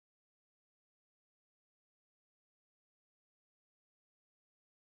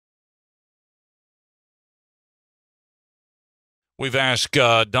We've asked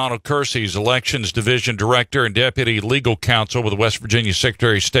Donald Kersey, Elections Division Director and Deputy Legal Counsel with the West Virginia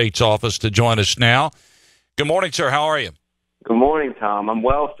Secretary of State's office, to join us now. Good morning, sir. How are you? Good morning, Tom. I'm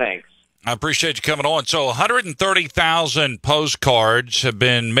well, thanks. I appreciate you coming on. So 130,000 postcards have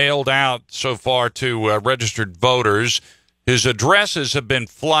been mailed out so far to registered voters whose addresses have been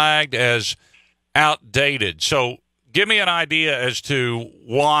flagged as outdated. So give me an idea as to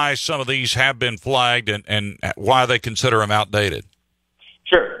why some of these have been flagged and why they consider them outdated.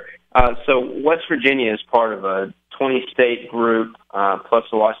 Sure. So West Virginia is part of a 20-state group, plus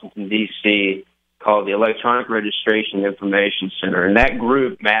Washington, D.C., called the Electronic Registration Information Center. And that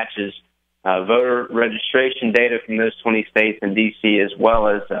group matches voter registration data from those 20 states and D.C., as well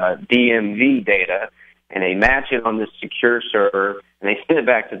as DMV data, and they match it on this secure server, and they send it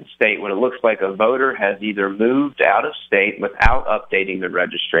back to the state when it looks like a voter has either moved out of state without updating their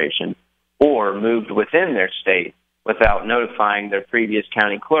registration or moved within their state without notifying their previous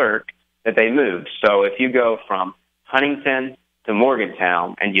county clerk that they moved. So if you go from Huntington to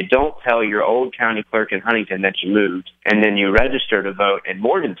Morgantown and you don't tell your old county clerk in Huntington that you moved, and then you register to vote in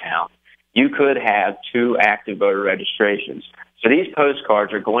Morgantown, you could have two active voter registrations. So these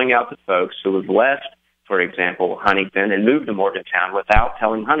postcards are going out to folks who have left, for example, Huntington and moved to Morgantown without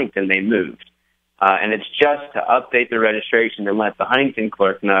telling Huntington they moved. And it's just to update the registration and let the Huntington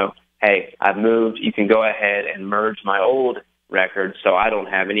clerk know, hey, I've moved. You can go ahead and merge my old record so I don't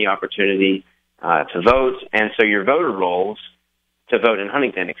have any opportunity to vote. And so your voter rolls, to vote in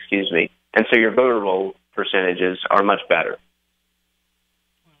Huntington, and so your voter roll percentages are much better.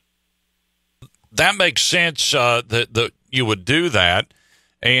 That makes sense that you would do that,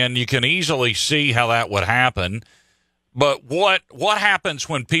 and you can easily see how that would happen. But what happens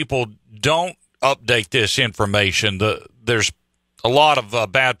when people don't update this information? There's a lot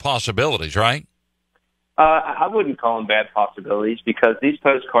of bad possibilities, right? I wouldn't call them bad possibilities, because these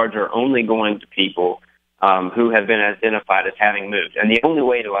postcards are only going to people who have been identified as having moved. And the only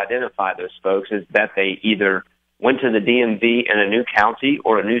way to identify those folks is that they either went to the DMV in a new county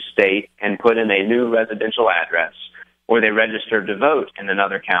or a new state and put in a new residential address, or they registered to vote in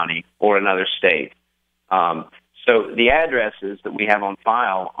another county or another state. So the addresses that we have on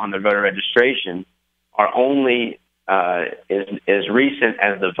file on the voter registration are only as recent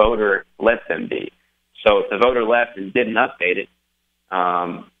as the voter let them be. So if the voter left and didn't update it,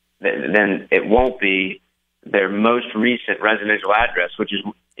 then it won't be their most recent residential address, which is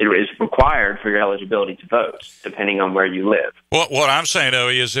required for your eligibility to vote, depending on where you live. Well, what I'm saying, though,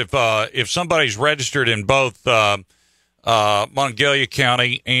 is if somebody's registered in both Monongalia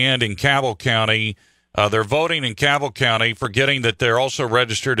County and in Cabell County, they're voting in Cabell County, forgetting that they're also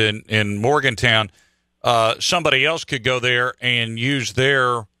registered in Morgantown, somebody else could go there and use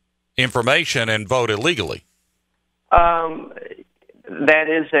their information and vote illegally. That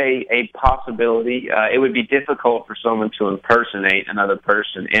is a possibility. It would be difficult for someone to impersonate another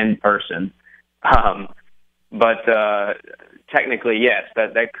person in person. But technically, yes,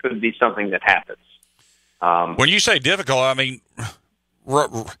 that could be something that happens. When you say difficult, I mean,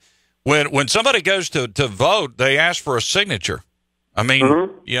 when somebody goes to vote, they ask for a signature. I mean,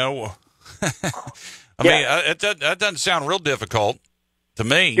 you know, that doesn't sound real difficult to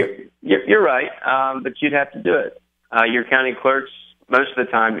me. You're right, but you'd have to do it. Your county clerks, most of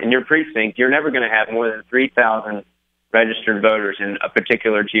the time in your precinct, you're never going to have more than 3,000 registered voters in a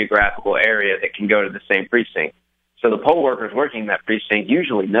particular geographical area that can go to the same precinct. So the poll workers working that precinct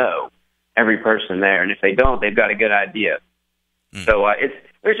usually know every person there, and if they don't, they've got a good idea. So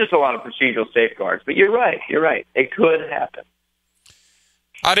there's just a lot of procedural safeguards. But you're right. It could happen.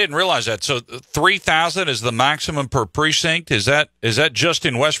 I didn't realize that. So 3,000 is the maximum per precinct? Is that just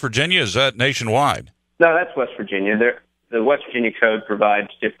in West Virginia? Is that nationwide? No, that's West Virginia. The West Virginia Code provides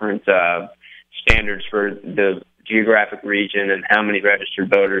different standards for the geographic region and how many registered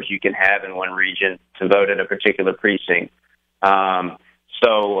voters you can have in one region to vote at a particular precinct.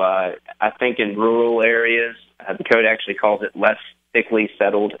 So I think in rural areas, the code actually calls it less thickly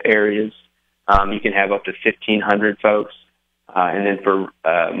settled areas. You can have up to 1,500 folks. And then for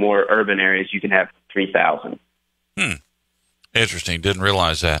more urban areas, you can have 3,000. Interesting. Didn't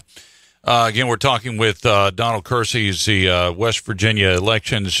realize that. Again, we're talking with Donald Kersey. He's the West Virginia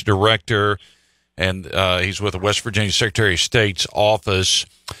Elections Director, and he's with the West Virginia Secretary of State's office.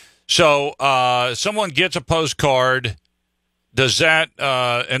 So someone gets a postcard. Does that,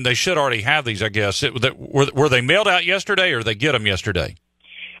 and they should already have these, I guess. Were they mailed out yesterday, or did they get them yesterday?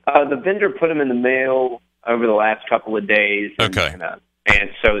 The vendor put them in the mail over the last couple of days. Okay. And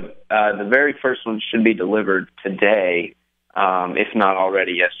so the very first one should be delivered today, if not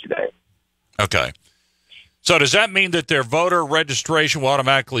already yesterday. Okay. So does that mean that their voter registration will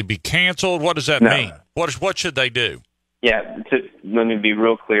automatically be canceled? What does that mean? What should they do? Yeah, let me be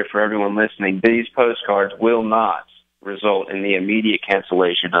real clear for everyone listening. These postcards will not result in the immediate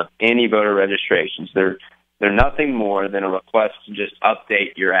cancellation of any voter registrations. They're nothing more than a request to just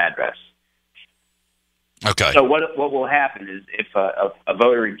update your address. Okay. So what will happen is if a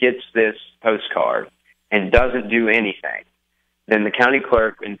voter gets this postcard and doesn't do anything, then the county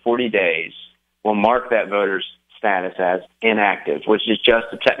clerk in 40 days will mark that voter's status as inactive, which is just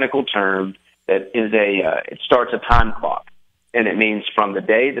a technical term that is it starts a time clock, and it means from the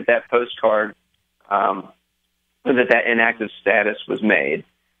day that postcard, that inactive status was made,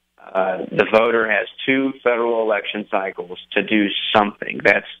 the voter has 2 federal election cycles to do something.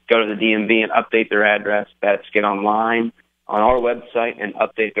 That's go to the DMV and update their address. That's get online on our website and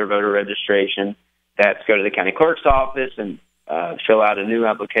update their voter registration. That's go to the county clerk's office and fill out a new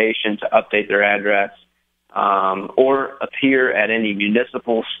application to update their address, or appear at any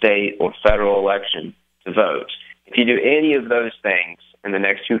municipal, state, or federal election to vote. If you do any of those things in the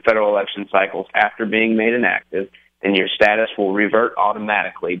next 2 federal election cycles after being made inactive, then your status will revert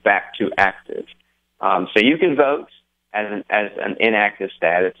automatically back to active. So you can vote as an inactive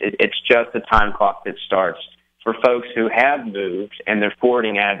status. It's just a time clock that starts for folks who have moved and their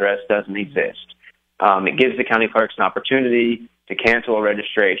forwarding address doesn't exist. It gives the county clerks an opportunity to cancel a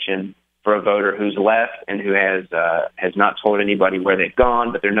registration for a voter who's left and who has not told anybody where they've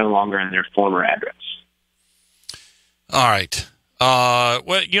gone, but they're no longer in their former address. All right. Well,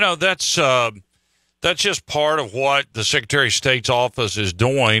 that's just part of what the Secretary of State's office is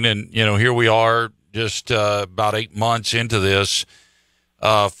doing, and here we are, just about 8 months into this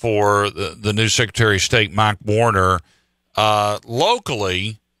for the new Secretary of State, Mike Warner.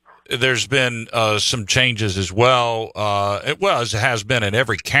 Locally, there's been some changes as well. As it has been in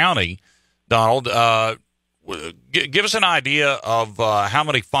every county. Donald, give us an idea of how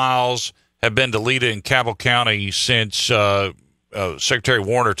many files have been deleted in Cabell County since Secretary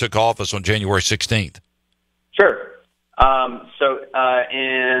Warner took office on January 16th. Sure. So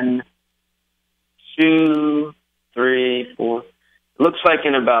in 2, 3, 4, it looks like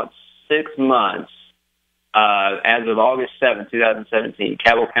in about 6 months, as of August 7th, 2017,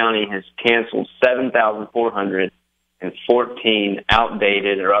 Cabell County has canceled 7,414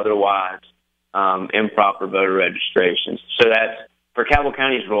 outdated or otherwise improper voter registrations. So that's, for Cabell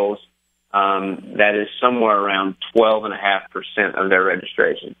County's rules, that is somewhere around 12.5% of their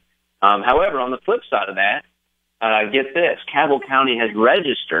registration. However, on the flip side of that, get this, Cabell County has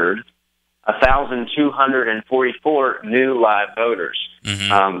registered 1,244 new live voters.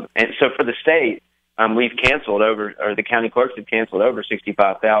 Mm-hmm. And so for the state, we've canceled the county clerks have canceled over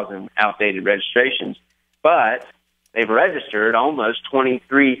 65,000 outdated registrations, but they've registered almost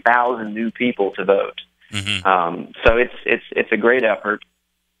 23,000 new people to vote. Mm-hmm. So it's a great effort.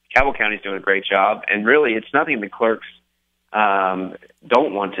 Cabell County's doing a great job, and really it's nothing the clerks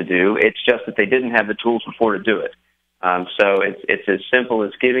don't want to do. It's just that they didn't have the tools before to do it. So it's as simple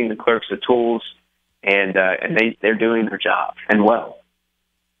as giving the clerks the tools, and they're doing their job, and well.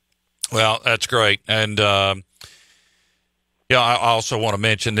 Well, that's great. And I also want to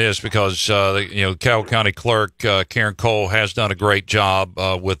mention this because Cabell County Clerk Karen Cole has done a great job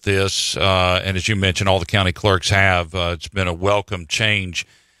with this, and as you mentioned, all the county clerks have. It's been a welcome change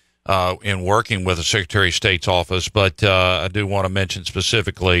in working with the Secretary of State's office. But I do want to mention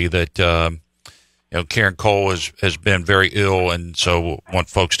specifically that Karen Cole has been very ill, and so want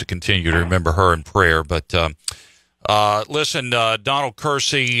folks to continue to remember her in prayer. But listen, Donald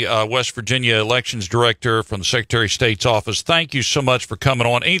Kersey, West Virginia Elections Director from the Secretary of State's office, thank you so much for coming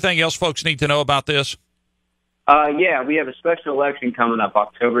on. Anything else folks need to know about this? Yeah, we have a special election coming up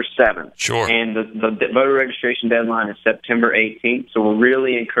October 7th. Sure. And the voter registration deadline is September 18th, so we're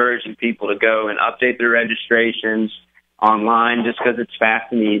really encouraging people to go and update their registrations online just because it's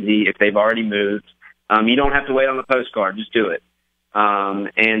fast and easy if they've already moved. You don't have to wait on the postcard. Just do it.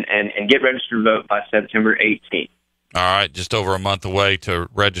 And get registered to vote by September 18th. All right, just over a month away to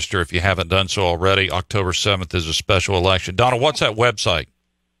register if you haven't done so already. October 7th is a special election. Donald, what's that website?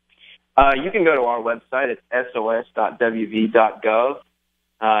 You can go to our website. It's sos.wv.gov.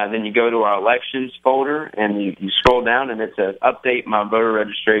 Then you go to our elections folder, and you scroll down, and it says Update My Voter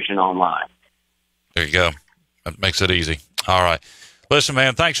Registration Online. There you go. That makes it easy. All right. Listen,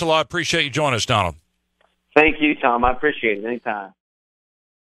 man, thanks a lot. Appreciate you joining us, Donald. Thank you, Tom. I appreciate it. Anytime.